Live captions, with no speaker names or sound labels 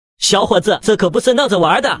小伙子，这可不是闹着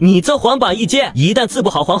玩的，你这皇榜一接，一旦治不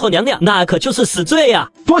好皇后娘娘，那可就是死罪呀！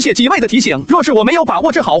多谢几位的提醒，若是我没有把握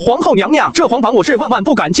治好皇后娘娘，这皇榜我是万万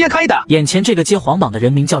不敢揭开的。眼前这个接皇榜的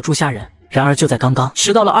人名叫朱虾仁。然而就在刚刚，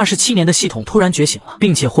迟到了27年的系统突然觉醒了，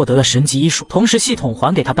并且获得了神级医术，同时系统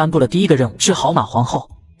还给他颁布了第一个任务：治好马皇后。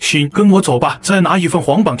行，跟我走吧，再拿一份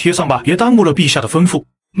皇榜贴上吧，别耽误了陛下的吩咐。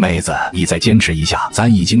妹子，你再坚持一下，咱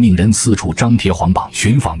已经命人四处张贴皇榜，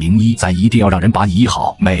寻访名医，咱一定要让人把你医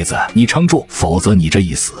好。妹子，你撑住，否则你这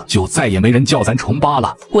一死，就再也没人叫咱重八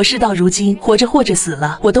了。我事到如今，活着或者死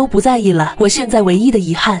了，我都不在意了。我现在唯一的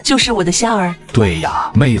遗憾就是我的虾儿。对呀，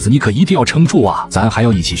妹子，你可一定要撑住啊！咱还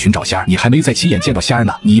要一起寻找虾儿，你还没在亲眼见到虾儿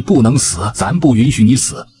呢，你不能死，咱不允许你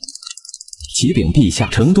死。启禀陛下，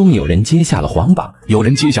城东有人接下了皇榜，有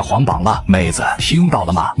人接下皇榜了，妹子听到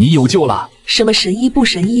了吗？你有救了。什么神医不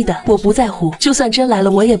神医的，我不在乎，就算真来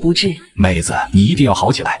了我也不治。妹子，你一定要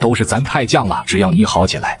好起来，都是咱太将了，只要你好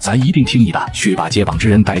起来，咱一定听你的，去把接榜之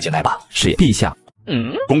人带进来吧。是陛下。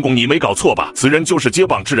公公，你没搞错吧？此人就是接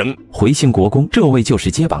榜之人。回兴国公，这位就是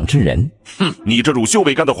接榜之人。哼，你这乳臭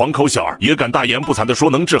未干的黄口小儿，也敢大言不惭地说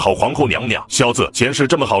能治好皇后娘娘？小子，钱是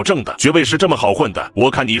这么好挣的，爵位是这么好混的，我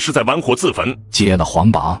看你是在玩火自焚。接了皇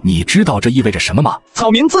榜，你知道这意味着什么吗？草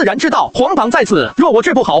民自然知道，皇榜在此，若我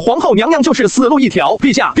治不好皇后娘娘，就是死路一条。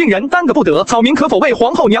陛下，病人耽搁不得，草民可否为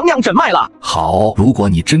皇后娘娘诊脉了？好，如果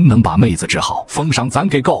你真能把妹子治好，封赏咱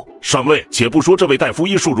给够。上尉，且不说这位大夫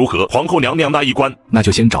医术如何，皇后娘娘那一关，那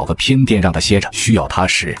就先找个偏殿让她歇着，需要她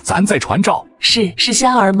时咱再传召。是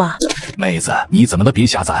虾儿吗？妹子，你怎么了？别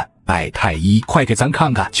吓咱！拜太医，快给咱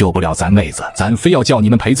看看，救不了咱妹子，咱非要叫你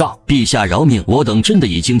们陪葬。陛下饶命，我等真的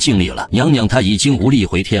已经尽力了，娘娘她已经无力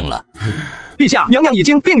回天了。陛下，娘娘已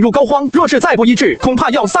经病入膏肓，若是再不医治，恐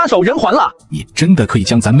怕要撒手人寰了。你真的可以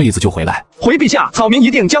将咱妹子救回来？回陛下，草民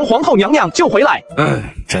一定将皇后娘娘救回来。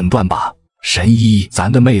诊断吧。神医，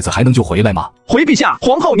咱的妹子还能救回来吗？回陛下，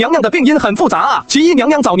皇后娘娘的病因很复杂啊。其一，娘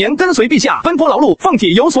娘早年跟随陛下奔波劳碌，凤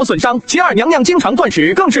体有所损伤；其二，娘娘经常断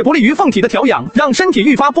食，更是不利于凤体的调养，让身体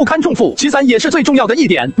愈发不堪重负。其三，也是最重要的一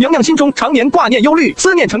点，娘娘心中常年挂念忧虑，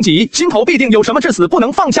思念成疾，心头必定有什么至死不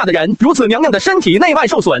能放下的人。如此，娘娘的身体内外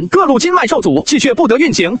受损，各路经脉受阻，气血不得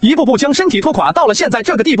运行，一步步将身体拖垮，到了现在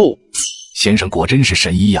这个地步。先生果真是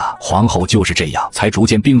神医呀！皇后就是这样，才逐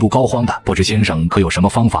渐病入膏肓的。不知先生可有什么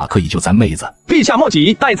方法可以救咱妹子？陛下莫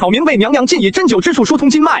急，待草民为娘娘尽以针灸之术疏通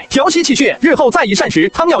经脉，调息气血，日后再以膳食、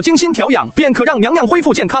汤药精心调养，便可让娘娘恢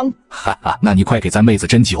复健康。哈哈，那你快给咱妹子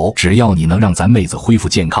针灸，只要你能让咱妹子恢复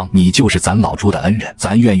健康，你就是咱老朱的恩人，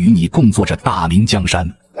咱愿与你共坐这大明江山。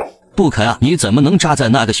不可啊！你怎么能扎在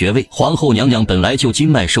那个穴位？皇后娘娘本来就经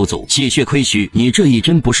脉受阻，气血亏虚，你这一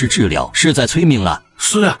针不是治疗，是在催命啊！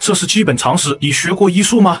是啊，这是基本常识。你学过医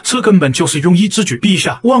术吗？这根本就是庸医之举。陛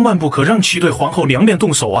下万万不可让其对皇后娘娘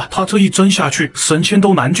动手啊！她这一针下去，神仙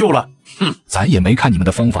都难救了。咱也没看你们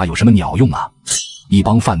的方法有什么鸟用啊！一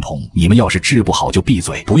帮饭桶，你们要是治不好就闭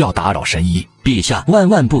嘴，不要打扰神医。陛下万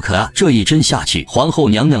万不可啊！这一针下去，皇后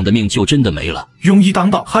娘娘的命就真的没了。庸医当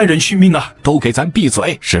道，害人性命啊！都给咱闭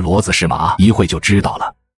嘴！是骡子是马，一会就知道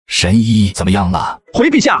了。神医怎么样了？回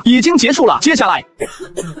陛下，已经结束了。接下来，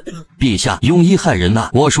陛下，庸医害人啊！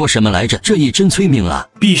我说什么来着？这一针催命啊！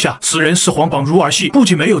陛下，此人是皇榜入儿戏，不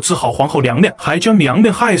仅没有治好皇后娘娘，还将娘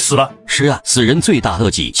娘害死了。是啊，此人罪大恶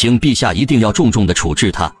极，请陛下一定要重重的处置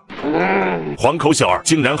他。黄口小儿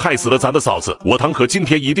竟然害死了咱的嫂子，我唐可今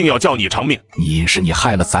天一定要叫你偿命！你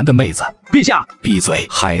害了咱的妹子！陛下，闭嘴！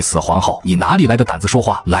害死皇后！你哪里来的胆子说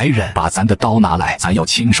话？来人，把咱的刀拿来，咱要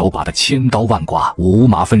亲手把他千刀万剐，五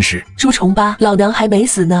马分尸！朱重八，老娘还没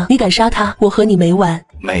死呢，你敢杀他，我和你没完！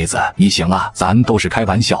妹子，你行了，咱都是开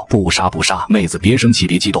玩笑，不杀不杀。妹子别生气，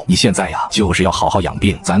别激动，你现在呀，就是要好好养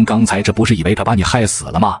病。咱刚才这不是以为他把你害死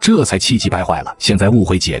了吗？这才气急败坏了。现在误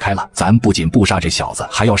会解开了，咱不仅不杀这小子，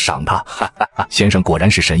还要赏他。哈哈哈！先生果然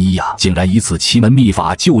是神医呀，竟然以此奇门秘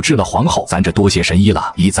法救治了皇后。咱这多谢神医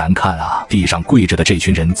了。依咱看啊，地上跪着的这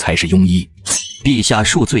群人才是庸医。陛下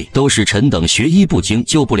恕罪，都是臣等学医不精，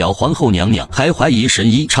救不了皇后娘娘，还怀疑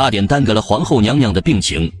神医，差点耽搁了皇后娘娘的病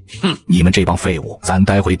情。你们这帮废物，咱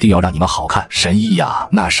待会定要让你们好看。神医呀，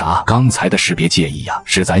那啥，刚才的事别介意呀，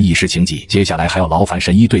是咱一时情急，接下来还要劳烦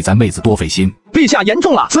神医对咱妹子多费心。陛下言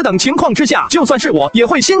重了，此等情况之下，就算是我也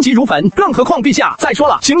会心急如焚，更何况陛下。再说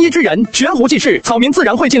了，行医之人，悬壶济世，草民自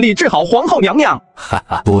然会尽力治好皇后娘娘。哈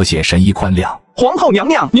哈，多谢神医宽谅。皇后娘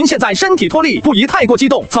娘，您现在身体脱力，不宜太过激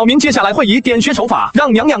动。草民接下来会以点穴手法，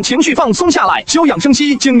让娘娘情绪放松下来，休养生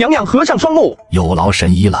息，请娘娘合上双目。有劳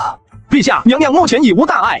神医了。陛下，娘娘目前已无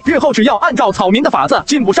大碍，日后只要按照草民的法子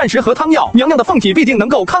进补膳食和汤药，娘娘的凤体必定能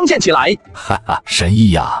够康健起来。哈哈，神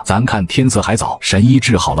医呀，咱看天色还早，神医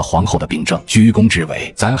治好了皇后的病症，居功至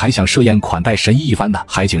伟，咱还想设宴款待神医一番呢，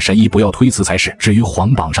还请神医不要推辞才是。至于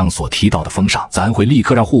皇榜上所提到的封赏，咱会立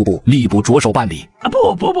刻让户部、吏部着手办理。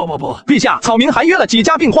不，陛下，草民还约了几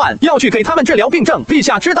家病患，要去给他们治疗病症。陛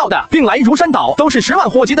下知道的，病来如山倒，都是10万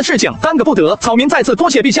火急的事情，耽搁不得。草民再次多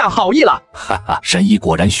谢陛下好意了。哈哈，神医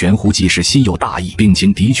果然悬壶济世，心有大义，病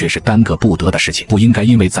情的确是耽搁不得的事情，不应该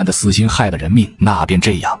因为咱的私心害了人命。那便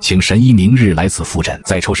这样，请神医明日来此复诊，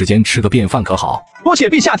再抽时间吃个便饭可好？多谢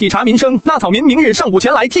陛下体察民生，那草民明日上午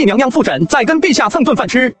前来替娘娘复诊，再跟陛下蹭顿饭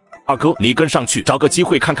吃。二哥，你跟上去，找个机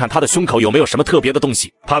会看看他的胸口有没有什么特别的东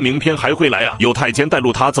西。他明天还会来啊，有太监带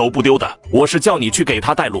路，他走不丢的。我是叫你去给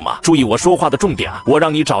他带路吗？注意我说话的重点啊！我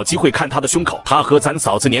让你找机会看他的胸口，他和咱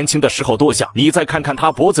嫂子年轻的时候多像。你再看看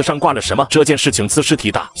他脖子上挂了什么，这件事情此时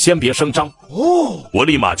体大，先别声张。我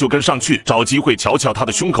立马就跟上去，找机会瞧瞧他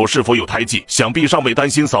的胸口是否有胎记。想必上尉担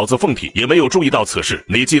心嫂子凤体，也没有注意到此事。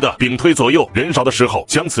你记得屏推左右，人少的时候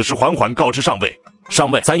将此事缓缓告知上尉。上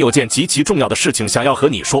尉，咱有件极其重要的事情想要和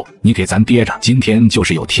你说。你给咱憋着，今天就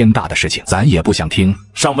是有天大的事情，咱也不想听。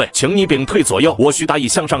上尉，请你屏退左右，我徐达以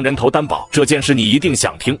向上人头担保，这件事你一定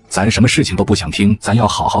想听。咱什么事情都不想听，咱要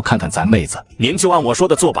好好看看咱妹子。您就按我说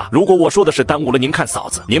的做吧，如果我说的是耽误了您看嫂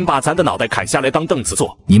子，您把咱的脑袋砍下来当凳子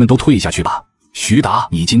坐。你们都退下去吧。徐达，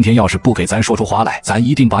你今天要是不给咱说出话来，咱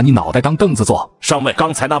一定把你脑袋当凳子坐。上尉，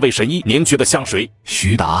刚才那位神医，您觉得像谁？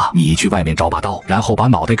徐达，你去外面找把刀，然后把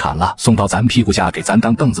脑袋砍了，送到咱屁股下，给咱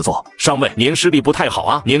当凳子坐。上尉，您视力不太好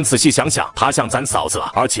啊，您仔细想想，她像咱嫂子啊，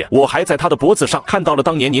而且我还在她的脖子上看到了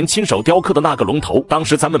当年您亲手雕刻的那个龙头。当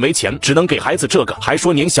时咱们没钱，只能给孩子这个，还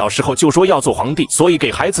说您小时候就说要做皇帝，所以给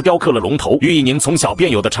孩子雕刻了龙头，寓意您从小便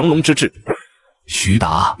有的成龙之志。徐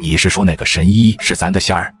达，你是说那个神医是咱的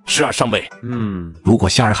仙儿？是啊，上尉。如果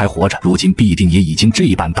仙儿还活着，如今必定也已经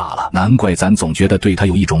这般大了，难怪咱总觉得对他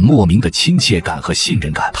有一种莫名的亲切感和信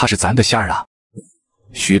任感。他是咱的仙儿啊！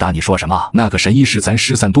徐达，你说什么？那个神医是咱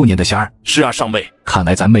失散多年的仙儿？是啊，上尉。看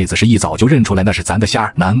来咱妹子是一早就认出来那是咱的仙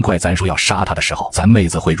儿，难怪咱说要杀他的时候，咱妹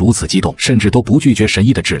子会如此激动，甚至都不拒绝神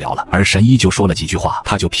医的治疗了。而神医就说了几句话，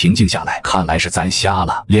他就平静下来。看来是咱瞎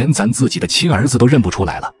了，连咱自己的亲儿子都认不出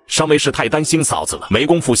来了。上尉是太担心嫂子了，没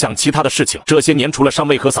工夫想其他的事情。这些年除了上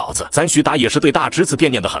尉和嫂子，咱徐达也是对大侄子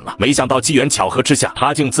惦念的很了。没想到机缘巧合之下，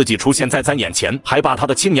他竟自己出现在咱眼前，还把他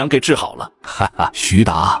的亲娘给治好了。哈哈，徐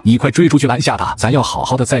达，你快追出去拦下他！咱要好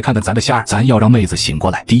好的再看看咱的仙儿，咱要让妹子醒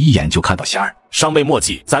过来，第一眼就看到仙儿。上尉莫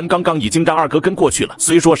急，咱刚刚已经让二哥跟过去了。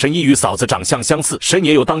虽说神医与嫂子长相相似，身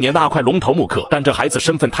也有当年那块龙头木刻，但这孩子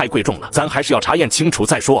身份太贵重了，咱还是要查验清楚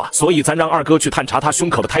再说啊。所以咱让二哥去探查他胸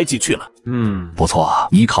口的胎记去了。不错，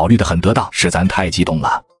你考虑的很得当，是咱太激动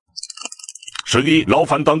了。神医，劳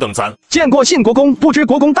烦等等咱。见过信国公，不知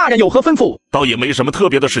国公大人有何吩咐？倒也没什么特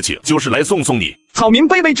别的事情，就是来送送你。草民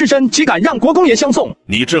卑微之身，岂敢让国公爷相送？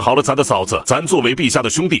你治好了咱的嫂子，咱作为陛下的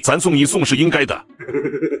兄弟，咱送你送是应该的。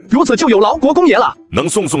如此就有劳国公爷了。能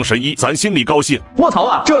送神医，咱心里高兴。卧槽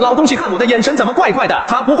啊，这老东西看我的眼神怎么怪怪的？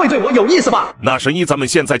他不会对我有意思吧？那神医，咱们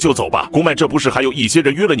现在就走吧。公脉，这不是还有一些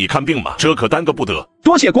人约了你看病吗？这可耽搁不得。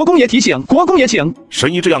多谢国公爷提醒，国公爷请。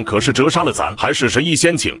神医这样可是折杀了咱，还是神医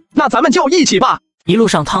先请？那咱们就一起吧。一路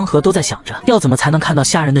上，汤和都在想着要怎么才能看到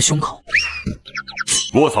虾仁的胸口。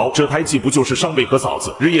卧槽，这胎记不就是上尉和嫂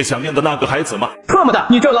子日夜想念的那个孩子吗？特么的，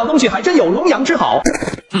你这老东西还真有龙阳之好。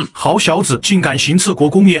好小子，竟敢行刺国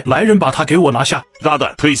公爷！来人，把他给我拿下！大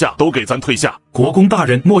胆，退下，都给咱退下！国公大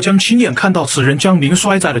人，末将亲眼看到此人将您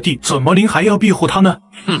摔在了地，怎么您还要庇护他呢？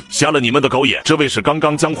瞎了你们的狗眼！这位是刚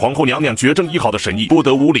刚将皇后娘娘绝症医好的神医，不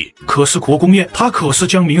得无礼。可是国公爷，他可是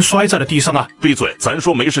将您摔在了地上啊！闭嘴！咱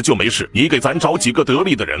说没事就没事，你给咱找几个得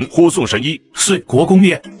力的人护送神医。是国公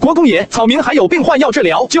爷。国公爷，草民还有病患要治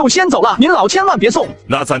疗，就先走了，您老千万别送。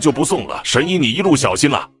那咱就不送了，神医你一路小心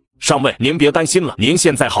了。上尉，您别担心了，您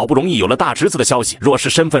现在好不容易有了大侄子的消息，若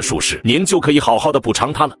是身份属实，您就可以好好的补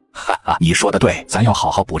偿他了。哈哈，你说的对，咱要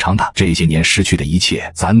好好补偿他，这些年失去的一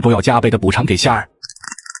切，咱都要加倍的补偿给仙儿。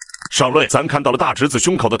上尉，咱看到了大侄子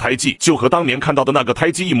胸口的胎记，就和当年看到的那个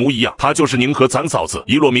胎记一模一样，他就是您和咱嫂子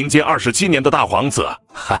遗落民间27年的大皇子。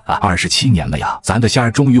哈哈，27年了呀，咱的仙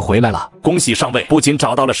儿终于回来了！恭喜上尉，不仅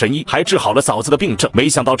找到了神医，还治好了嫂子的病症。没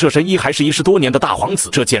想到这神医还是10多年的大皇子，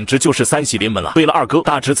这简直就是三喜临门了。对了，二哥，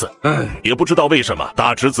大侄子，也不知道为什么，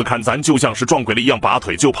大侄子看咱就像是撞鬼了一样，拔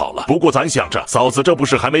腿就跑了。不过咱想着，嫂子这不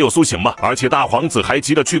是还没有苏醒吗？而且大皇子还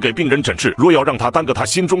急着去给病人诊治，若要让他耽搁，他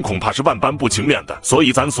心中恐怕是万般不情愿的。所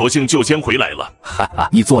以咱索性就先回来了。哈哈，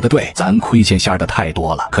你做得对，咱亏欠仙儿的太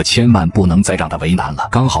多了，可千万不能再让他为难了。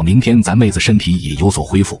刚好明天咱妹子身体也有所所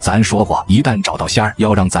恢复。咱说过，一旦找到仙儿，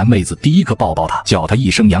要让咱妹子第一个抱抱她，叫她一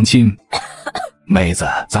声娘亲。妹子，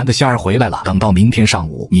咱的仙儿回来了，等到明天上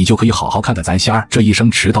午，你就可以好好看看咱仙儿这一生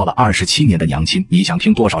迟到了27年的娘亲。你想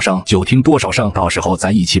听多少声就听多少声，到时候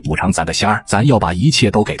咱一起补偿咱的仙儿，咱要把一切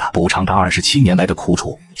都给她，补偿她27年来的苦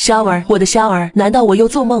楚。仙儿，我的仙儿，难道我又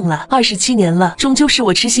做梦了？27年了，终究是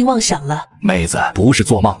我痴心妄想了。妹子，不是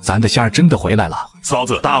做梦，咱的仙儿真的回来了。嫂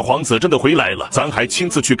子，大皇子真的回来了，咱还亲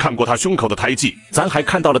自去看过他胸口的胎记，咱还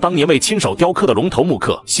看到了当年为亲手雕刻的龙头木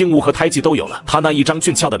刻，星物和胎记都有了。他那一张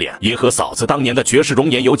俊俏的脸，也和嫂子当年的绝世容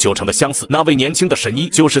颜有90%的相似。那位年轻的神医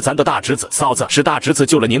就是咱的大侄子，嫂子，是大侄子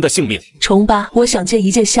救了您的性命。虫吧，我想见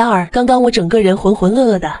一见仙儿，刚刚我整个人浑浑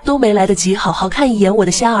噩噩的，都没来得及好好看一眼我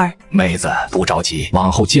的仙儿。妹子，不着急，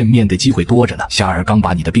往后见面的机会多着呢。仙儿刚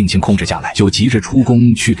把你的病情控制下来，就急着出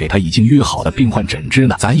宫去给他已经约好的病患诊治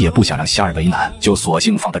呢。咱也不想让仙儿为难，就索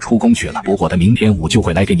性放他出宫去了。不过他明天午就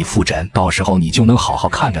会来给你复诊，到时候你就能好好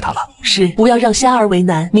看着他了。是，不要让仙儿为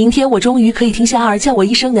难。明天我终于可以听仙儿叫我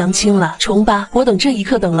一声娘亲了。虫吧，我等这一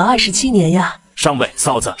刻等了27年呀。上位，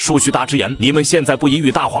嫂子，恕徐达之言，你们现在不宜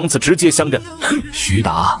与大皇子直接相认。哼，徐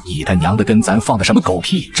达，你他娘的跟咱放的什么狗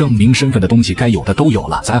屁？证明身份的东西该有的都有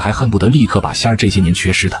了，咱还恨不得立刻把仙儿这些年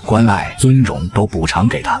缺失的关爱、尊荣都补偿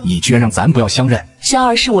给他，你居然让咱不要相认？仙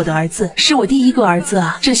儿是我的儿子，是我第一个儿子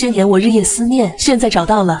啊！这些年我日夜思念，现在找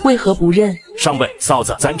到了，为何不认？上位，嫂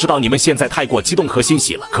子，咱知道你们现在太过激动和欣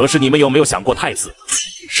喜了，可是你们有没有想过太子？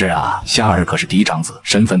是啊，仙儿可是嫡长子，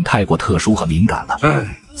身份太过特殊和敏感了。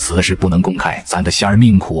此事不能公开，咱的仙儿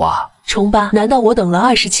命苦啊！虫吧，难道我等了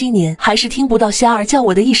27年，还是听不到仙儿叫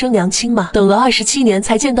我的一声娘亲吗？等了27年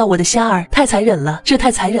才见到我的仙儿，太残忍了，这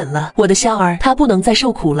太残忍了！我的仙儿，她不能再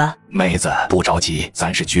受苦了。妹子，不着急，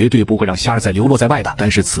咱是绝对不会让仙儿再流落在外的。但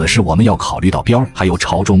是此事我们要考虑到标，还有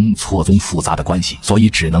朝中错综复杂的关系，所以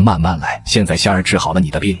只能慢慢来。现在仙儿治好了你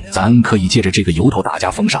的病，咱可以借着这个由头大加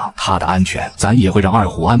封赏他的安全，咱也会让二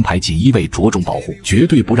虎安排锦衣卫着重保护，绝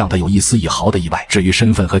对不让他有一丝一毫的意外。至于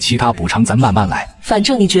身份和其他补偿，咱慢慢来。反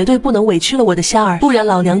正你绝对不能委屈了我的仙儿，不然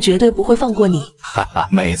老娘绝对不会放过你。哈哈，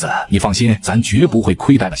妹子，你放心，咱绝不会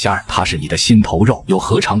亏待了仙儿，他是你的心头肉，又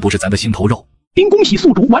何尝不是咱的心头肉？丁恭喜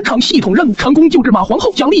宿主完成系统任务，成功救治马皇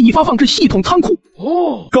后，奖励已发放至系统仓库。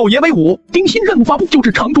狗爷威武！丁新任务发布，救治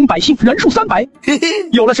城中百姓，人数300。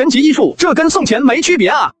有了神级医术，这跟送钱没区别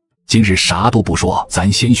啊！今日啥都不说，咱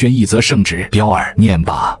先宣一则圣旨，标儿念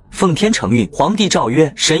吧。奉天承运，皇帝诏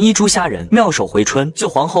曰：神医朱虾仁妙手回春，救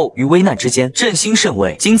皇后于危难之间，振兴圣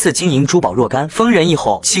位，今赐金银珠宝若干，封人义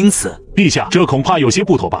后，钦此。陛下，这恐怕有些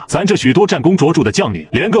不妥吧？咱这许多战功卓著的将领，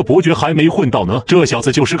连个伯爵还没混到呢。这小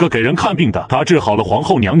子就是个给人看病的，他治好了皇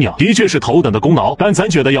后娘娘，的确是头等的功劳。但咱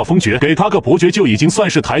觉得要封爵，给他个伯爵就已经算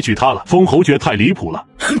是抬举他了，封侯爵太离谱了。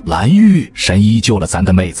蓝玉，神医救了咱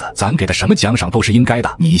的妹子，咱给他什么奖赏都是应该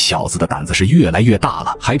的。你小子的胆子是越来越大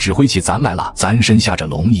了，还指挥起咱来了。咱身下这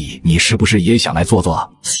龙椅，你是不是也想来坐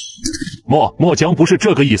坐？末将不是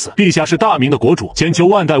这个意思，陛下是大明的国主，千秋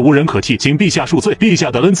万代无人可替，请陛下恕罪。陛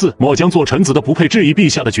下的恩赐，末将做臣子的不配质疑陛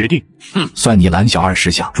下的决定。算你蓝小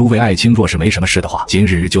20项。诸位爱卿若是没什么事的话，今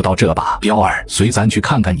日就到这吧。彪儿，随咱去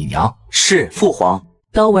看看你娘。是父皇。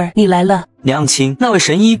高儿，你来了。娘亲，那位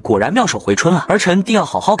神医果然妙手回春啊，儿臣定要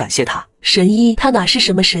好好感谢他。神医？他哪是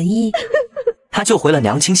什么神医？他救回了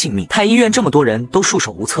娘亲性命，太医院这么多人都束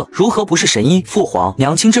手无策，如何不是神医？父皇，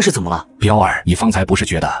娘亲这是怎么了？彪儿，你方才不是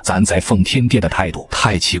觉得咱在奉天殿的态度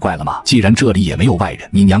太奇怪了吗？既然这里也没有外人，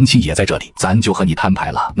你娘亲也在这里，咱就和你摊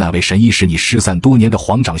牌了。那位神医是你失散多年的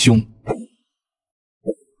皇长兄。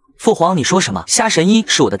父皇，你说什么？虾神医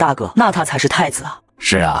是我的大哥，那他才是太子啊。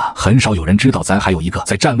是啊，很少有人知道咱还有一个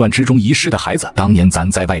在战乱之中遗失的孩子。当年咱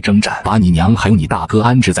在外征战，把你娘还有你大哥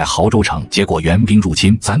安置在亳州城，结果援兵入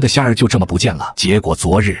侵，咱的仙儿就这么不见了。结果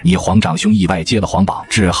昨日你皇长兄意外接了皇榜，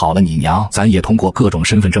治好了你娘，咱也通过各种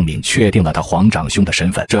身份证明确定了他皇长兄的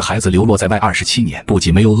身份。这孩子流落在外27年，不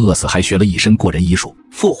仅没有饿死，还学了一身过人医术。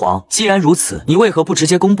父皇，既然如此，你为何不直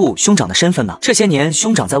接公布兄长的身份呢？这些年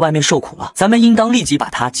兄长在外面受苦了，咱们应当立即把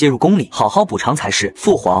他接入宫里，好好补偿才是。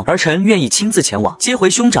父皇，儿臣愿意亲自前往接回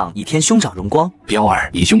兄长，以添兄长荣光。彪儿，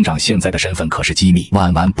你兄长现在的身份可是机密，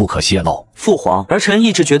万万不可泄露。父皇，儿臣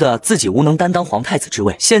一直觉得自己无能担当皇太子之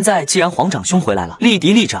位，现在既然皇长兄回来了，立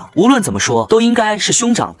嫡立长，无论怎么说都应该是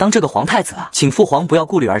兄长当这个皇太子啊！请父皇不要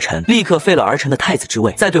顾虑儿臣，立刻废了儿臣的太子之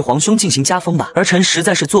位，再对皇兄进行加封吧。儿臣实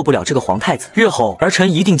在是做不了这个皇太子，日后儿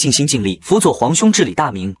臣一定尽心尽力辅佐皇兄治理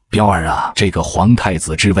大明。彪儿啊，这个皇太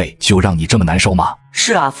子之位就让你这么难受吗？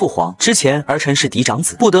是啊，父皇，之前儿臣是嫡长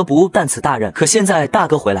子，不得不担此大任。可现在大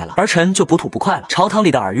哥回来了，儿臣就不吐不快了。朝堂里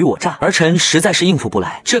的尔虞我诈，儿臣实在是应付不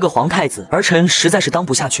来。这个皇太子，儿臣实在是当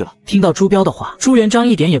不下去了。听到朱标的话，朱元璋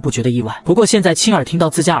一点也不觉得意外。不过现在亲耳听到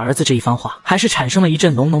自家儿子这一番话，还是产生了一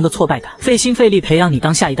阵浓浓的挫败感。费心费力培养你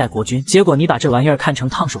当下一代国君，结果你把这玩意儿看成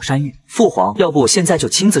烫手山芋。父皇，要不我现在就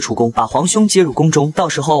亲自出宫，把皇兄接入宫中，到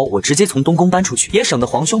时候我直接从东宫搬出去，也省得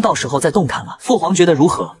皇兄到时候再动弹了。父皇觉得如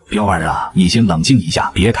何？彪儿啊，你先冷静一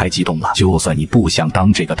下，别太激动了。就算你不想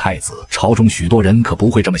当这个太子，朝中许多人可不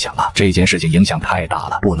会这么想啊。这件事情影响太大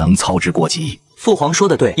了，不能操之过急。父皇说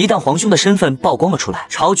的对，一旦皇兄的身份曝光了出来，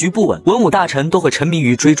朝局不稳，文武大臣都会沉迷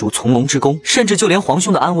于追逐从龙之功，甚至就连皇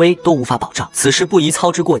兄的安危都无法保障。此事不宜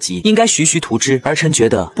操之过急，应该徐徐图之。儿臣觉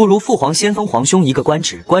得，不如父皇先封皇兄一个官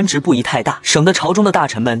职，官职不宜太大，省得朝中的大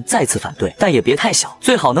臣们再次反对，但也别太小，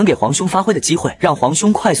最好能给皇兄发挥的机会，让皇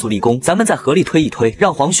兄快速立功，咱们再合力推一推，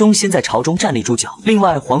让皇兄先在朝中站立住脚。另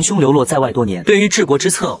外，皇兄流落在外多年，对于治国之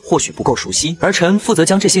策或许不够熟悉，儿臣负责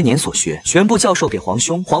将这些年所学全部教授给皇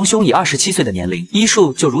兄。皇兄以27岁的年龄，医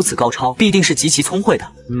术就如此高超，必定是极其聪慧的。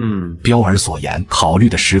彪儿所言考虑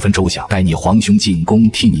的十分周详，待你皇兄进宫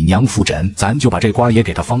替你娘复诊，咱就把这官也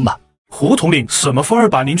给他封了。胡统领，什么风儿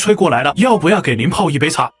把您吹过来了？要不要给您泡一杯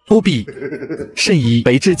茶？不必。甚宜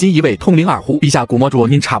北至今一位统领二呼，陛下估摸着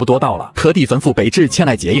您差不多到了，特地吩咐北至前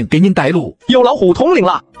来接应，给您带路。有劳虎统领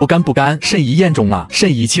了。不敢，甚宜言重了，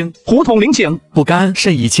甚宜请。胡统领请。不敢，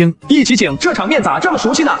甚宜请。一起请。这场面咋这么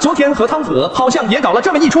熟悉呢？昨天和汤子好像也搞了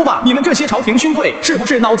这么一出吧？你们这些朝廷勋贵是不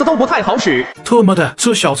是脑子都不太好使？特么的，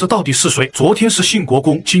这小子到底是谁？昨天是信国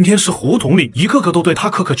公，今天是胡统领，一个个都对他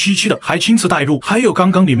客客气气的，还亲自带入。还有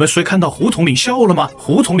刚刚你们谁看到胡统领笑了吗？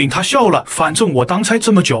胡统领他笑了，反正我当差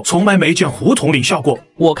这么久，从来没见胡统领笑过。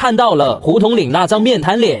我看到了，胡统领那张面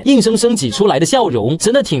瘫脸，硬生生挤出来的笑容，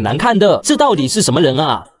真的挺难看的。这到底是什么人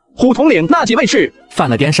啊？胡统领那几位是犯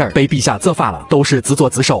了点事儿，被陛下责罚了，都是自作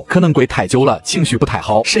自受，可能跪太久了，情绪不太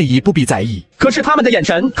好，甚宜不必在意。可是他们的眼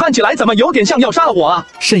神看起来怎么有点像要杀了我啊？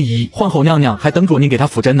甚宜，皇后娘娘还等着您给她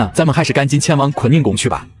复诊呢，咱们还是赶紧前往坤宁宫去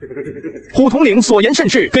吧。胡统领所言甚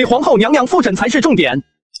是，给皇后娘娘复诊才是重点。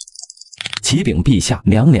启禀陛下、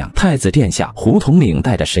娘娘，太子殿下胡统领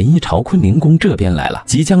带着神医朝坤宁宫这边来了，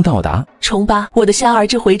即将到达。重八，我的虾儿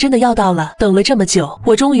这回真的要到了，等了这么久，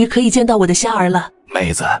我终于可以见到我的虾儿了。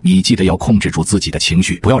妹子，你记得要控制住自己的情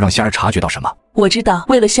绪，不要让虾儿察觉到什么。我知道，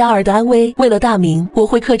为了虾儿的安危，为了大明，我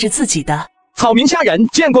会克制自己的。草民虾仁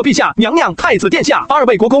见过陛下、娘娘、太子殿下二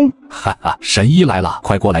位国公。哈哈，神医来了，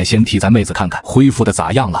快过来，先替咱妹子看看恢复的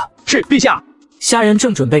咋样了。是，陛下。虾仁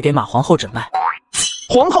正准备给马皇后诊脉。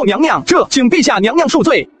皇后娘娘，这请陛下娘娘恕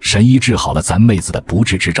罪。神医治好了咱妹子的不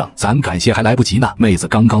治之症，咱感谢还来不及呢。妹子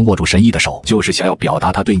刚刚握住神医的手，就是想要表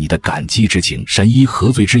达她对你的感激之情。神医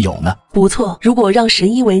何罪之有呢？不错，如果让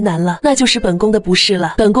神医为难了，那就是本宫的不是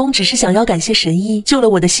了。本宫只是想要感谢神医救了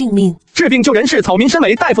我的性命。治病救人是草民身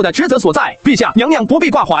为大夫的职责所在，陛下娘娘不必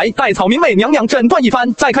挂怀，待草民为娘娘诊断一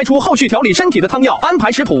番，再开出后续调理身体的汤药，安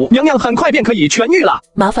排食谱，娘娘很快便可以痊愈了。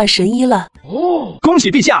麻烦神医了。恭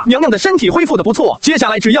喜陛下娘娘的身体恢复的不错，接下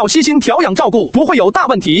来只要悉心调养照顾，不会有大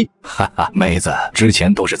问题。哈哈，妹子，之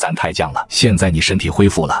前都是咱太犟了，现在你身体恢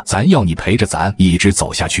复了，咱要你陪着咱一直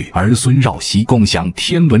走下去，儿孙绕膝，共享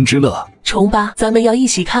天伦之乐。重八，咱们要一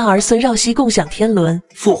起看儿孙绕膝，共享天伦。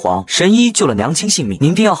父皇，神医救了娘亲性命，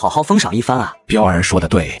您定要好好封赏一番啊！彪儿说的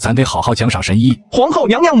对，咱得好好奖赏神医。皇后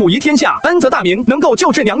娘娘母仪天下，恩泽大明，能够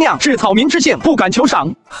救治娘娘，是草民之幸，不敢求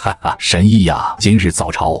赏。哈哈，神医呀，今日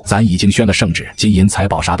早朝咱已经宣了圣旨，金银财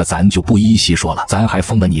宝啥的咱就不一一细说了，咱还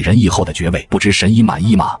封了你仁义后的爵位，不知神医满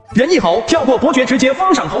意吗？仁义侯跳过伯爵，直接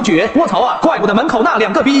封赏侯爵，卧槽啊！怪不得门口那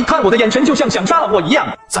两个逼看我的眼神就像想杀了我一样。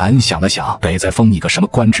咱想了想，得再封你个什么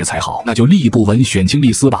官职才好，那就吏部文选卿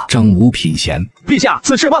吏司吧，正五品衔。陛下，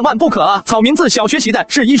此事万万不可啊！草民自小学习的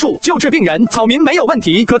是医术，救治病人，草民没有问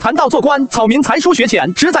题。可谈到做官，草民才疏学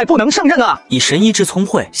浅，实在不能胜任啊！以神医之聪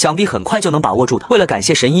慧，想必很快就能把握住的。为了感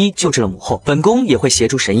谢神医救治了母后，本宫也会协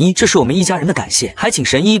助神医，这是我们一家人的感谢，还请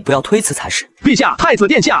神医不要推辞才是。陛下、太子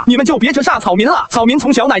殿下，你们就别折煞草民了。草民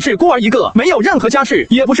从小乃是孤儿一个，没有任何家世，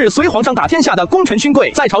也不是随皇上打天下的功臣勋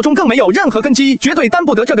贵，在朝中更没有任何根基，绝对担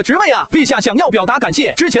不得这个职位啊！陛下想要表达感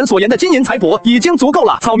谢，之前所言的金银财帛已经足够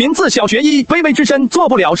了。草民自小学医，卑微之身，做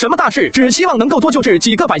不了什么大事，只希望能够多救治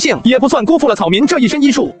几个百姓，也不算辜负了草民这一身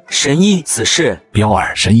医术。神医，此事彪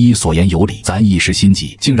儿，神医所言有理，咱一时心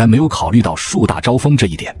急，竟然没有考虑到树大招风这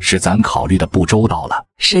一点，是咱考虑的不周到了。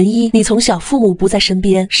神医，你从小父母不在身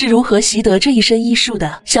边，是如何习得这一身医术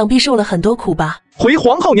的？想必受了很多苦吧？回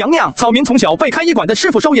皇后娘娘，草民从小被开医馆的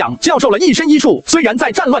师傅收养，教授了一身医术。虽然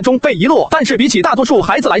在战乱中被遗落，但是比起大多数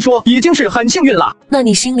孩子来说，已经是很幸运了。那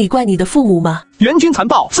你心里怪你的父母吗？元军残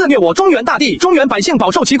暴，肆虐我中原大地，中原百姓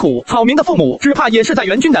饱受其苦。草民的父母只怕也是在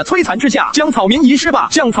元军的摧残之下，将草民遗失吧。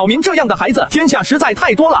像草民这样的孩子，天下实在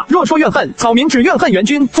太多了。若说怨恨，草民只怨恨元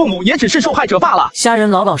军，父母也只是受害者罢了。虾仁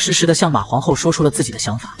老老实实的向马皇后说出了自己的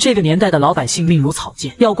想法。这个年代的老百姓命如草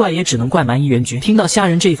芥，要怪也只能怪蛮夷元军。听到虾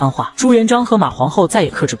仁这一番话，朱元璋和马皇后再也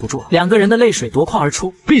克制不住了，两个人的泪水夺眶而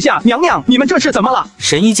出。陛下、娘娘，你们这是怎么了？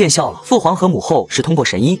神医见笑了，父皇和母后是通过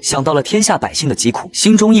神医想到了天下百姓的疾苦，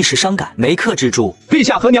心中一时伤感，没克制住。陛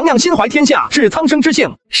下和娘娘心怀天下，是苍生之幸。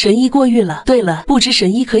神医过誉了。对了，不知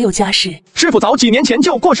神医可有家室？师傅早几年前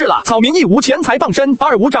就过世了，草民一无钱财傍身，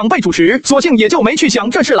二无长辈主持，索性也就没去想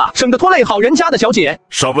这事了，省得拖累好人家的小姐。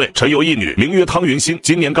上位，臣有一女，名曰汤云馨，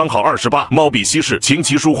今年刚好28，貌比稀世，琴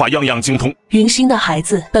棋书画样样精通。云馨的孩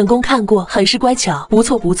子，本宫看过，很是乖巧，不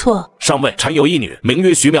错不错。上位，臣有一女，名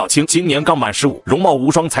曰徐妙清，今年刚满15，容貌无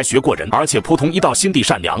双，才学过人，而且扑通一道心地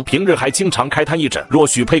善良，平日还经常开摊义诊。若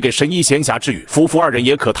许配给神医闲暇之余，夫妇二人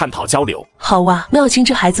也可探讨交流。好啊，妙清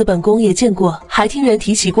这孩子本宫也见过，还听人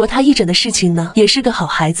提起过他义诊的事情呢，也是个好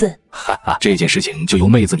孩子。哈哈，这件事情就由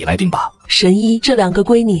妹子你来定吧。神医，这两个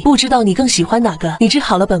归你，不知道你更喜欢哪个？你治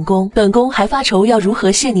好了本宫，本宫还发愁要如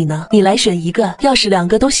何谢你呢。你来选一个，要是两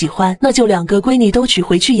个都喜欢，那就两个归你都娶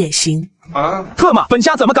回去也行。特么，本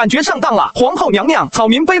虾怎么感觉上当了？皇后娘娘，草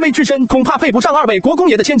民卑微之身，恐怕配不上二位国公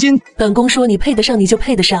爷的千金。本宫说你配得上你就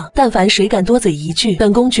配得上，但凡谁敢多嘴一句，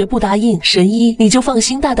本宫绝不答应。神医，你就放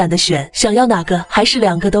心大胆的选，想要哪个还是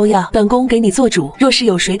两个都要，本宫给你做主。若是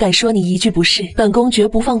有谁敢说你一句不是，本宫绝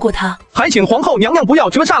不放过他。还请皇后娘娘不要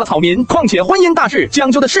折煞了草民，况且婚姻大事讲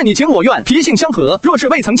究的是你情我愿，脾性相合。若是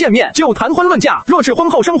未曾见面就谈婚论嫁，若是婚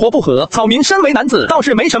后生活不和，草民身为男子倒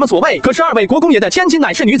是没什么所谓。可是二位国公爷的千金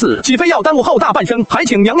乃是女子，岂非要耽误后大半生？还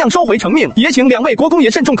请娘娘收回成命，也请两位国公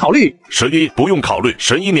爷慎重考虑。神医不用考虑，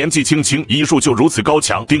神医年纪轻轻，医术就如此高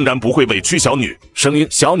强，定然不会委屈小女。声音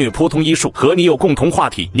小女颇通医术，和你有共同话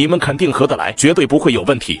题，你们肯定合得来，绝对不会有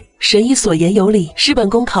问题。神医所言有理，是本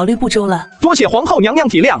宫考虑不周了。多谢皇后娘娘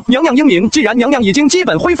体谅，娘娘英明。既然娘娘已经基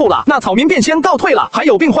本恢复了，那草民便先告退了，还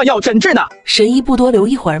有病患要诊治呢。神医不多留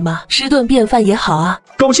一会儿吗？吃顿便饭也好啊。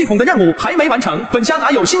狗系统的任务还没完成，本虾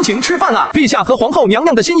哪有心情吃饭啊？陛下和皇后娘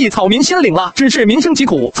娘的心意，草民心领了。只是民生疾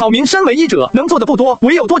苦，草民身为医者，能做的不多，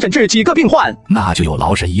唯有多诊治几个病患。那就有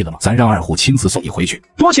劳神医了吗？咱让二虎亲自送你回去。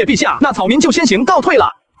多谢陛下，那草民就先行告退了。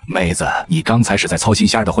妹子，你刚才是在操心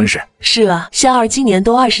虾儿的婚事？是啊，虾儿今年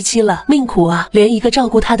都27了，命苦啊，连一个照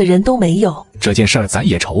顾他的人都没有。这件事儿咱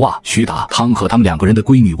也愁啊。徐达、汤和他们两个人的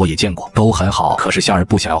闺女我也见过，都很好。可是虾儿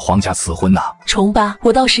不想要皇家赐婚呐。重八，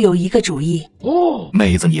我倒是有一个主意。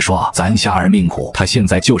妹子，你说咱虾儿命苦，她现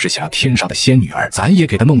在就是想要天上的仙女儿，咱也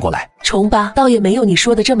给她弄过来。重八，倒也没有你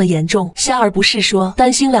说的这么严重。虾儿不是说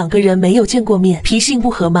担心两个人没有见过面，脾性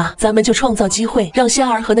不合吗？咱们就创造机会，让虾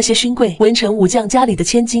儿和那些勋贵、文臣武将家里的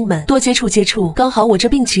千金们多接触接触。刚好我这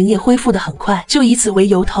病情也恢复得很快，就以此为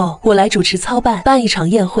由头，我来主持操办，办一场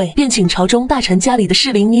宴会，便请朝中大臣家里的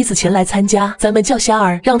适龄女子前来参加。咱们叫虾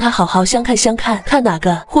儿，让她好好相看相看，看哪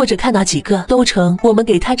个或者看哪几个都成，我们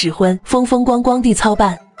给她指婚，风风光光地操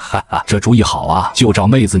办。哈哈，这主意好啊，就照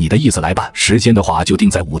妹子你的意思来办。时间的话就定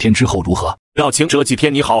在5天之后，如何？妙清，这几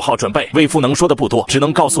天你好好准备。为父能说的不多，只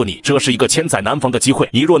能告诉你，这是一个千载难逢的机会。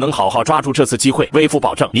你若能好好抓住这次机会，为父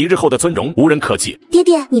保证，你日后的尊荣无人可及。爹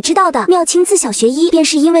爹，你知道的，妙清自小学医，便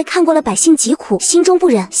是因为看过了百姓疾苦，心中不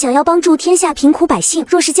忍，想要帮助天下贫苦百姓。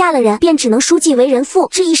若是嫁了人，便只能书记为人妇，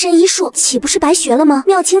这一身医术岂不是白学了吗？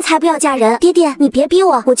妙清才不要嫁人。爹爹，你别逼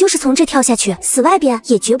我，我就是从这跳下去，死外边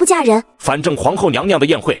也绝不嫁人。反正皇后娘娘的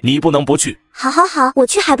宴会，你不能不去。好，我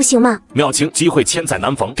去还不行吗？妙清，机会千载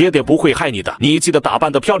难逢，爹爹不会害你的。你记得打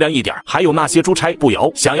扮得漂亮一点，还有那些珠钗、步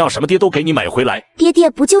摇，想要什么爹都给你买回来。爹爹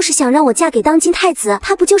不就是想让我嫁给当今太子？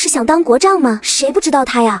他不就是想当国丈吗？谁不知道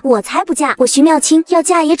他呀？我才不嫁！我徐妙清要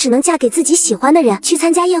嫁也只能嫁给自己喜欢的人。去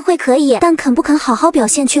参加宴会可以，但肯不肯好好表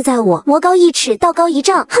现却在我。魔高1尺，道高1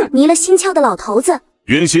丈，哼，迷了心窍的老头子。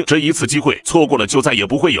云馨，这一次机会错过了就再也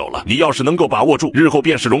不会有了。你要是能够把握住，日后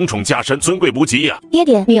便是荣宠加身，尊贵无极呀。爹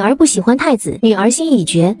爹，女儿不喜欢太子，女儿心意已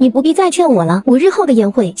决，你不必再劝我了。我日后的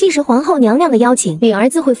宴会既是皇后娘娘的邀请，女儿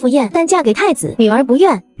自会赴宴，但嫁给太子，女儿不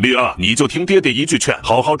愿。女儿，你就听爹爹一句劝，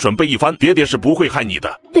好好准备一番，爹爹是不会害你的。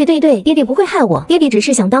对，爹爹不会害我，爹爹只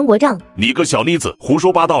是想当国丈。你个小妮子，胡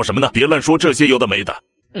说八道什么呢？别乱说这些有的没的。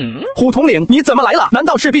虎统领，你怎么来了？难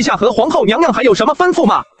道是陛下和皇后娘娘还有什么吩咐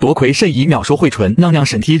吗？多亏慎姨妙手回春，娘娘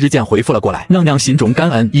身体日渐恢复了过来，娘娘心中感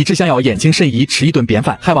恩，一直想要宴请慎姨吃一顿便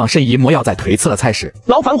饭，还望慎姨莫要再推辞了才是。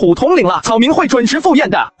劳烦虎统领了，草民会准时赴宴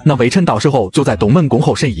的。那微臣到时候就在东门恭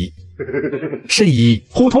候慎姨。申姨，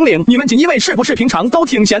虎统领，你们锦衣卫是不是平常都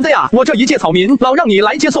挺闲的呀？我这一介草民，老让你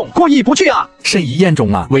来接送，过意不去啊！申姨言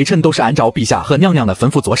重啊，微臣都是按照陛下和娘娘的吩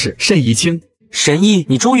咐做事。申姨请。神医，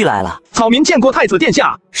你终于来了。草民见过太子殿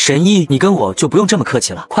下。神医，你跟我就不用这么客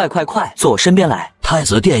气了，快，坐我身边来。太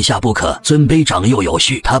子殿下不可，尊卑长幼有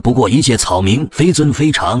序，他不过一介草民，非尊非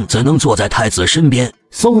长，怎能坐在太子身边？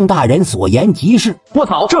宋大人所言极是。我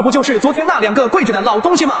操，这不就是昨天那2个跪着的老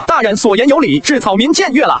东西吗？大人所言有理，是草民僭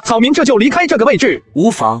越了，草民这就离开这个位置。无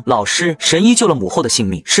妨，老师，神医救了母后的性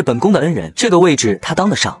命，是本宫的恩人，这个位置他当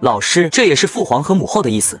得上。老师，这也是父皇和母后的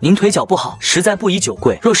意思，您腿脚不好，实在不宜久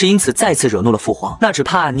跪。若是因此再次惹怒了父皇，那只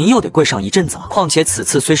怕您又得跪上一阵子了。况且此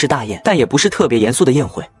次虽是大宴，但也不是特别严肃的宴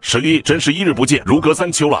会。神医，真是1日不见，如隔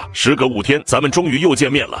3秋啊！时隔5天，咱们终于又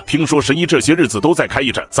见面了。听说神医这些日子都在开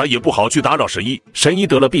驿站，咱也不好去打扰神医。神医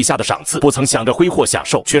得了陛下的赏赐，不曾想着挥霍享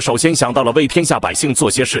受，却首先想到了为天下百姓做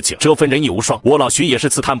些事情，这份仁义无双，我老徐也是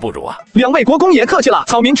自叹不如啊。2位国公也客气了，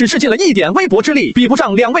草民只是尽了一点微薄之力，比不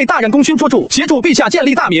上2位大人功勋卓著，协助陛下建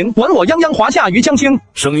立大明，管我泱泱华夏于江青。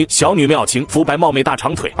声音小女妙清，肤白貌美大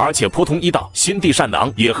长腿，而且颇通医道，心地善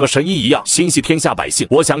良，也和神医一样心系天下百姓。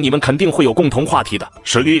我想你们肯定会有共同话题的。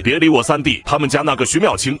神医，别理我3弟，他们家那个徐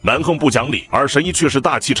妙清蛮横不讲理，而神医却是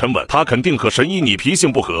大气沉稳，他肯定和神医你脾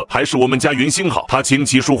性不合。还是我们家云星好，他琴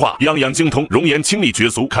棋书画样样精通，容颜清丽绝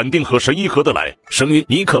俗，肯定和神医合得来。神医，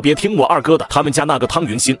你可别听我2哥的，他们家那个汤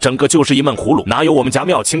云心整个就是一闷葫芦，哪有我们家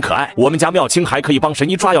妙清可爱？我们家妙清还可以帮神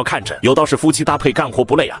医抓药看诊，有道是夫妻搭配干活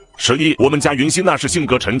不累啊。神医，我们家云心那是性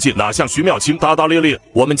格沉静，哪像徐妙清大大咧咧。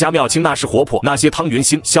我们家妙清那是活泼，那些汤云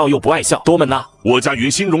心笑又不爱笑，多闷呐。我家云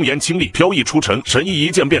心容颜清丽，飘逸出尘，神医一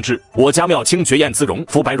见便知。我家妙清绝艳自容，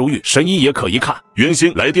肤白如玉，神医也可一看。云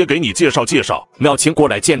心，来爹给你介绍介绍。妙清过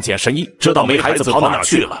来见见神医，这倒霉孩子跑哪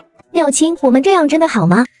去了？妙清，我们这样真的好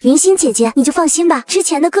吗？云心姐姐，你就放心吧，之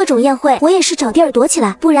前的各种宴会，我也是找地儿躲起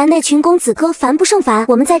来，不然那群公子哥烦不胜烦。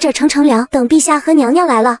我们在这儿乘凉，等陛下和娘娘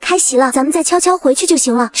来了，开席了，咱们再悄悄回去就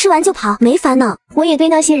行了，吃完就跑，没烦恼。我也对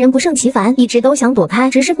那些人不胜其烦，一直都想躲开，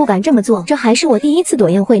只是不敢这么做。这还是我第1次躲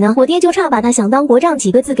宴会呢，我爹就差把他想当国丈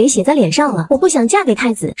几个字给写在脸上了。我不想嫁给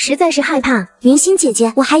太子，实在是害怕。云心姐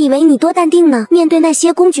姐，我还以为你多淡定呢，面对那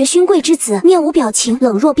些公爵勋贵之子，面无表情，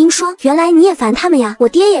冷若冰霜。原来你也烦他们呀！我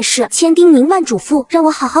爹也是千叮咛万嘱咐，让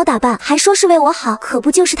我好好打扮，还说是为我好，可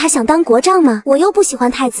不就是他想当国丈吗？我又不喜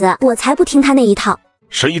欢太子，我才不听他那一套。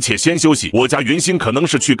神医且先休息，我家云心可能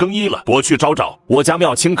是去更衣了，我去找找。我家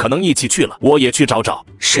妙清可能一起去了，我也去找找。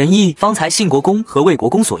神医，方才信国公和魏国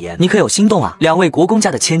公所言，你可有心动啊？2位国公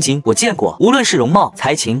家的千金我见过，无论是容貌、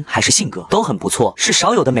才情还是性格都很不错，是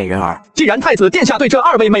少有的美人儿。既然太子殿下对这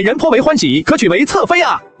2位美人颇为欢喜，可取为侧妃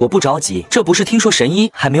啊！我不着急，这不是听说神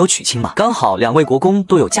医还没有娶亲吗？刚好2位国公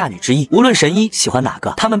都有嫁女之意，无论神医喜欢哪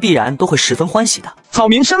个，他们必然都会十分欢喜的。草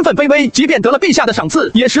民身份卑微，即便得了陛下的赏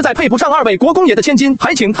赐，也实在配不上2位国公爷的千金，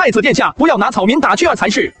还请太子殿下不要拿草民打趣儿才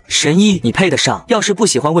是。神医，你配得上。要是不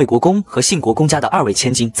喜欢魏国公和信国公家的2位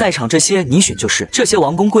千金，在场这些你选就是。这些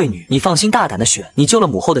王公贵女，你放心大胆的选。你救了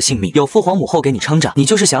母后的性命，有父皇母后给你撑着，你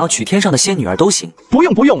就是想要娶天上的仙女儿都行。不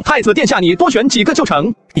用，太子殿下你多选几个就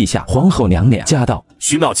成。陛下，皇后娘娘驾到。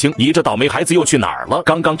徐妙清，你这倒霉孩子又去哪儿了？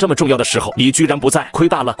刚刚这么重要的时候，你居然不在，亏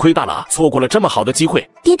大了啊！错过了这么好的机会。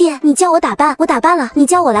爹爹，你叫我打扮，我打扮了；你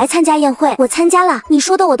叫我来参加宴会，我参加了。你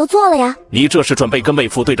说的我都做了呀。你这是准备跟妹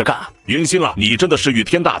夫对着干啊？云星啊，你真的是与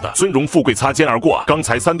天大的尊荣富贵擦肩而过啊！刚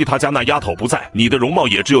才3弟他家那丫头不在，你的容貌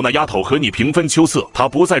也只有那丫头和你平分秋色，她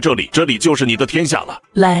不在这里，这里就是你的天下了。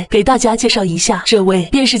来，给大家介绍一下，这位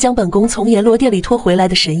便是将本宫从阎罗殿里拖回来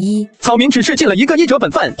的神医。草民只是尽了一个医者本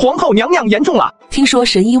分，皇后娘娘言重了。听说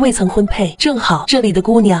神医未曾婚配，正好这里的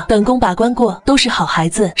姑娘本宫把关过，都是好孩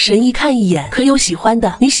子。神医看一眼，可有喜欢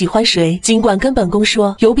的？你喜欢谁？尽管跟本宫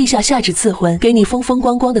说，由陛下下旨赐婚，给你风风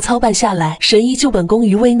光光的操办下来。神医救本宫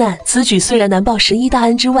于危难，此举虽然难报神医大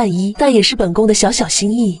恩之万一，但也是本宫的小小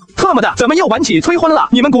心意。特么的，怎么又玩起催婚了？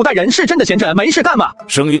你们古代人是真的闲着没事干吗？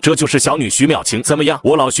神医，这就是小女徐妙清，怎么样？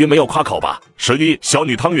我老徐没有夸口吧？神医，小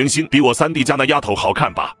女汤云心比我3弟家那丫头好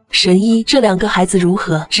看吧？神医，这2个孩子如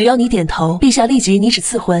何？只要你点头，陛下立即拟旨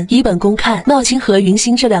赐婚。以本宫看，妙清和云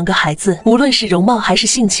心这2个孩子，无论是容貌还是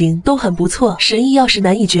性情，都很不错。神医要是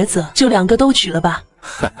难以抉择，就2个都娶了吧。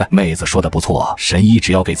妹子说的不错，神医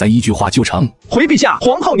只要给咱1句话就成。回陛下，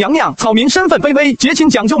皇后娘娘，草民身份卑微，结亲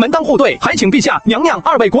讲究门当户对，还请陛下娘娘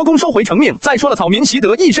2位国公收回成命。再说了，草民习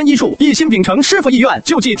得一身医术，一心秉承师傅意愿，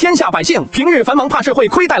救济天下百姓。平日繁忙怕是会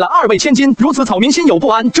亏待了2位千金，如此草民心有不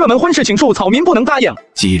安，这门婚事请恕草民不能答应。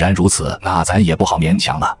既然如此，那咱也不好勉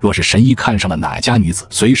强了。若是神医看上了哪家女子，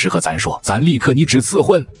随时和咱说，咱立刻拟旨赐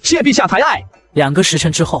婚。谢陛下抬爱。2个时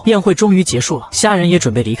辰之后，宴会终于结束了，虾仁也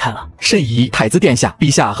准备离开了。慎疑太子殿下，陛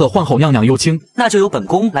下和皇后娘娘有请。那就由本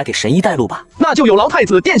宫来给神医带路吧。那就有劳太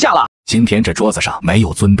子殿下了。今天这桌子上没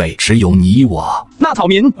有尊卑，只有你我。那草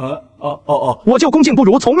民，我就恭敬不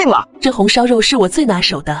如从命了。这红烧肉是我最拿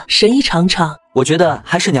手的，神医尝尝。我觉得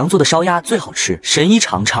还是娘做的烧鸭最好吃，神医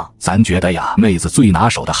尝尝。咱觉得呀，妹子最拿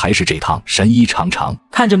手的还是这汤，神医尝尝。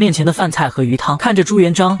看着面前的饭菜和鱼汤，看着朱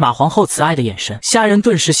元璋、马皇后慈爱的眼神，虾仁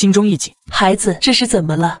顿时心中一紧。孩子，这是怎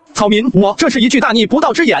么了？草民，这是一句大逆不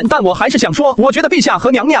道之言，但我还是想说，我觉得陛下和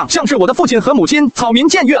娘娘像是我的父亲和母亲。草民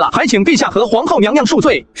僭越了，还请陛下和皇后娘娘恕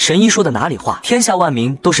罪。神医说的哪里话？天下万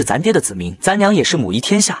民都是咱爹的子民，咱娘也是母仪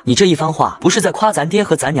天下。你这一番话，不是在夸咱爹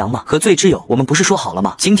和咱娘吗？何罪之有？我们不是说好了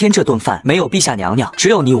吗？今天这顿饭没有陛下娘娘，只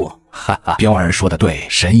有你我。哈哈，彪儿说的对，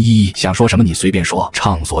神医想说什么你随便说，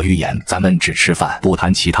畅所欲言，咱们只吃饭不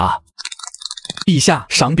谈其他。陛下，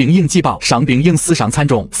伤兵营急报，伤兵营死伤惨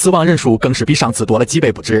重，死亡人数更是比上次多了几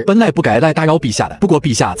倍不止。本来不该来打扰陛下的，不过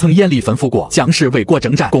陛下曾严厉吩咐过，将士为国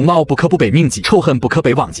征战，功劳不可不被铭记，仇恨不可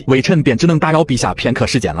被忘记。微臣便只能打扰陛下片刻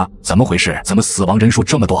时间了。怎么回事？怎么死亡人数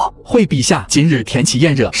这么多？回陛下，今日天气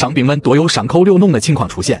炎热，伤兵们多有伤口流脓的情况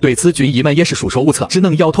出现，对此军医们也是束手无策，只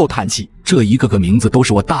能摇头叹气。这一个个名字都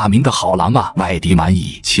是我大明的好郎啊，外敌蛮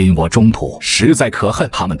夷，侵我中土，实在可恨。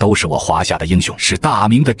他们都是我华夏的英雄，是大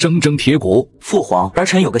明的铮铮铁骨。父皇，儿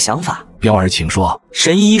臣有个想法。彪儿请说。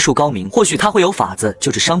神医医术高明，或许他会有法子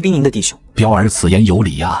救治伤兵营的弟兄。彪儿此言有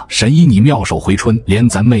理呀，神医你妙手回春，连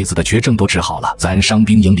咱妹子的绝症都治好了。咱伤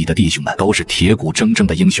兵营里的弟兄们都是铁骨铮铮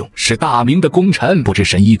的英雄，是大明的功臣。不知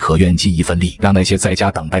神医可愿尽一份力，让那些在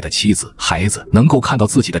家等待的妻子、孩子能够看到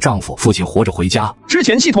自己的丈夫、父亲活着回家。之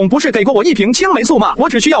前系统不是给过我1瓶青霉素吗？我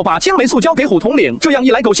只需要把青霉素交给虎统领，这样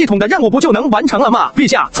一来狗系统的任务不就能完成了吗？陛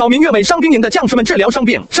下，草民愿为伤兵营的将士们治疗伤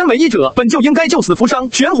病，身为医者本就应该救死扶伤，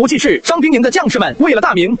悬壶济世。伤兵营的将士们为了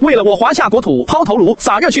大明，为了我华夏国土，抛头颅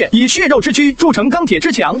洒热血，以血肉之躯铸成钢铁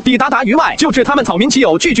之墙，抵达于外，就置他们草民岂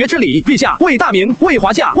有拒绝之理？陛下，为大明，为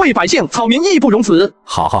华夏，为百姓，草民义不容辞。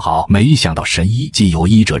好，没想到神医既有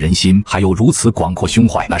医者仁心，还有如此广阔胸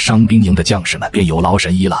怀，那伤兵营的将士们便有劳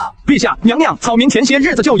神医了。陛下，娘娘，草民前些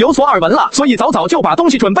日子就有所耳闻了，所以早就把东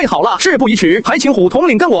西准备好了。事不宜迟，还请虎统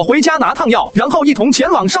领跟我回家拿烫药，然后一同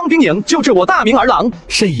前往伤兵营救治我大明儿郎。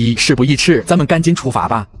神医，事不宜迟，咱们赶紧出发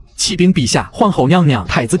吧。启禀陛下，皇后娘娘、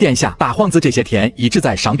太子殿下、大皇子这些天一直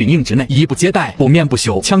在伤兵营之内，一不接待，不眠不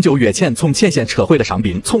休，抢救月前从前线撤回的伤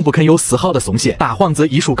兵，从不肯有丝毫的松懈。大皇子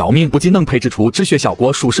医术高明，不仅能配制出止血效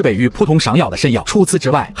果数十倍于普通伤药的神药，除此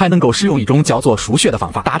之外，还能够使用一种叫做输血的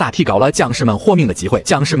方法，大大提高了将士们活命的机会。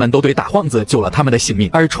将士们都对大皇子救了他们的性命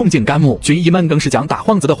而崇敬感慕，军医们更是将大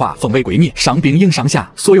皇子的话奉为圭臬。伤兵营上下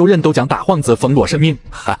所有人都将大皇子奉若神明。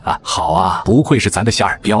哈哈，好啊，不愧是咱的虾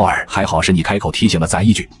儿彪儿，还好是你开口提醒了咱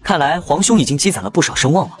一句。看来皇兄已经积攒了不少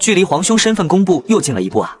声望了，距离皇兄身份公布又近了一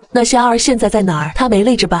步啊。那虾儿现在在哪儿？他没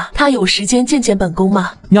累着吧？他有时间见本宫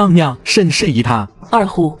吗？娘娘，慎疑他。二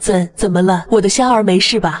虎，怎么了？我的虾儿没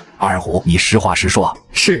事吧？二虎，你实话实说。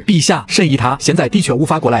是陛下，慎疑他现在的确无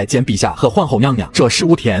法过来见陛下和皇后娘娘。这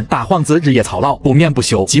15天，大皇子日夜操劳，不眠不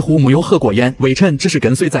休，几乎没有喝过烟。微臣只是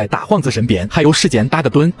跟随在大皇子身边，还有时间打个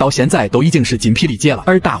盹，到现在都已经是筋疲力竭了。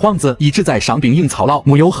而大皇子一直在伤兵营操劳，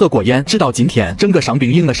没有喝过烟，直到今天，整个伤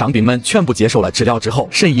兵营的伤兵们全部接受了治疗之后，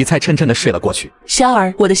神医才沉沉的睡了过去。虾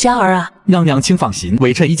儿，我的虾儿啊！娘娘请放心，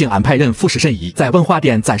微臣已经安排人服侍神医，在文华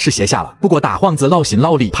殿暂时歇下了。不过大皇子劳心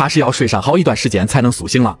劳力，怕是要睡上好一段时间才能苏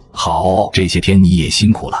醒了。好，这些天你也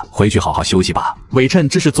辛苦了，回去好好休息吧。微臣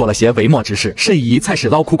只是做了些微末之事，神医才是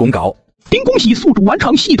劳苦功高。丁恭喜宿主完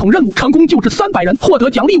成系统任务，成功救治300人，获得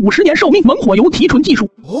奖励50年寿命猛火油提纯技术。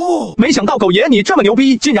没想到狗爷你这么牛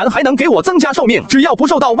逼，竟然还能给我增加寿命，只要不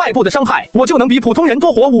受到外部的伤害，我就能比普通人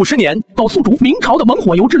多活50年。告宿主，明朝的猛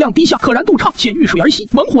火油质量低下，可燃度差，且遇水而稀。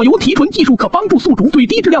猛火油提纯技术可帮助宿主对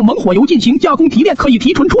低质量猛火油进行加工提炼，可以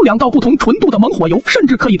提纯出2道不同纯度的猛火油，甚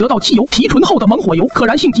至可以得到汽油。提纯后的猛火油可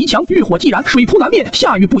燃性极强，遇火即燃，水扑难灭，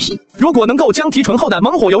下雨不息。如果能够将提纯后的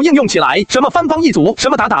猛火油应用起来，什么番邦一族，什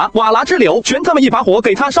么鞑靼、瓦剌之流，全他们一把火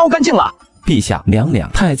给他烧干净了。陛下、娘娘、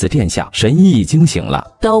太子殿下，神医已经醒了。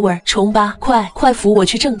等会儿，重八，快扶我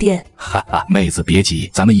去正殿。哈哈，妹子别急，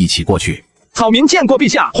咱们一起过去。草民见过陛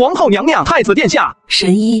下、皇后娘娘、太子殿下。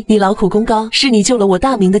神医，你劳苦功高，是你救了我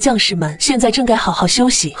大明的将士们，现在正该好好休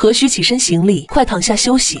息，何须起身行礼？快躺下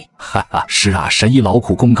休息。哈哈，是啊，神医劳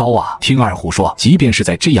苦功高啊。听二虎说，即便是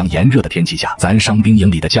在这样炎热的天气下，咱伤兵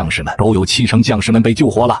营里的将士们都有70%将士们被救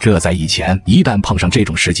活了。这在以前，一旦碰上这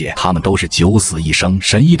种时节，他们都是九死一生。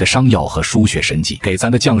神医的伤药和输血神技，给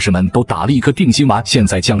咱的将士们都打了一颗定心丸。现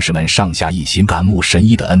在将士们上下一心，感慕神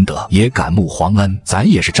医的恩德，也感慕皇恩，咱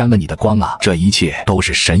也是沾了你的光啊。这一切都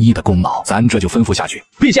是神医的功劳，咱这就吩咐下去。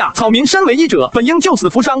陛下，草民身为医者，本应救死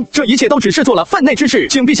扶伤，这一切都只是做了分内之事，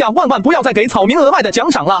请陛下万万不要再给草民额外的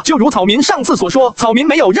奖赏了。就如草民上次所说，草民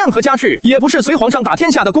没有任何家世，也不是随皇上打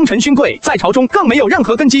天下的功臣勋贵，在朝中更没有任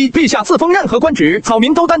何根基，陛下赐封任何官职，草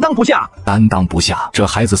民都担当不下。担当不下，这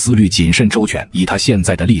孩子思虑谨慎周全，以他现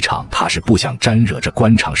在的立场，他是不想沾惹这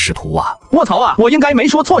官场仕途啊。卧槽啊，我应该没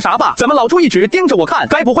说错啥吧？怎么老朱一直盯着我看？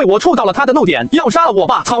该不会我触到了他的怒点，要杀了我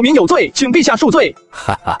吧？草民有罪，请陛下恕罪。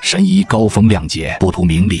哈哈，神医高风亮节，不图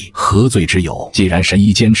名利，何罪之有？既然神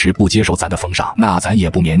医坚持不接受咱的封赏，那咱也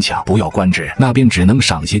不勉强，不要官职，那边只能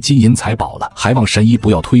赏些金银财宝了，还望神医不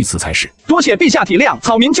要推辞才是。多谢陛下体谅，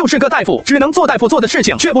草民就是个大夫，只能做大夫做的事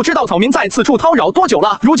情，却不知道草民在此处叨扰多久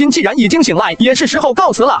了。如今既然已经醒来，也是时候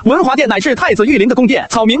告辞了。文华殿乃是太子御临的宫殿，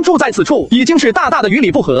草民住在此处，已经是大大的与理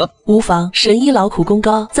不合。无妨，神医劳苦功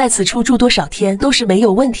高，在此处住多少天都是没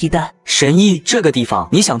有问题的。神医这个地方，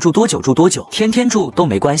你想住多久住多久，天天住都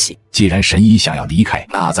没关系。既然神医想要离开，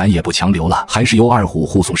那咱也不强留了，还是由二虎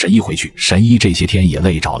护送神医回去。神医这些天也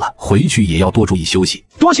累着了，回去也要多注意休息。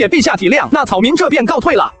多谢陛下体谅，那草民这便告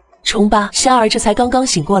退了。冲吧，虾儿这才刚刚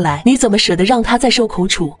醒过来，你怎么舍得让他再受苦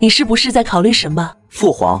楚？你是不是在考虑什么？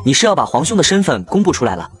父皇，你是要把皇兄的身份公布出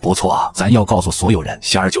来了？不错，咱要告诉所有人，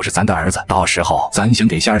仙儿就是咱的儿子，到时候咱想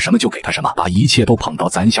给仙儿什么就给他什么，把一切都捧到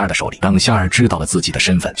咱仙儿的手里。等仙儿知道了自己的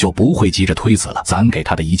身份，就不会急着推辞了。咱给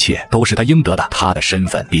他的一切都是他应得的，他的身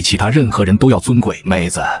份比其他任何人都要尊贵。妹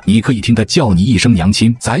子，你可以听他叫你一声娘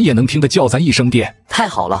亲，咱也能听他叫咱一声爹。太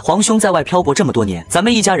好了，皇兄在外漂泊这么多年，咱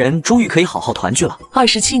们一家人终于可以好好团聚了。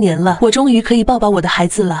27年了，我终于可以抱抱我的孩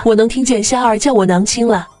子了，我能听见虾儿叫我娘亲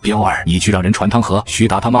了。彪儿，你去让人传汤河，徐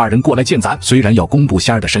达他们二人过来见咱。虽然要公布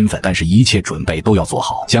仙儿的身份，但是一切准备都要做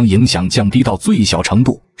好，将影响降低到最小程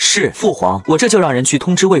度。是，父皇，我这就让人去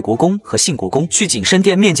通知魏国公和信国公，去景深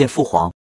殿面见父皇。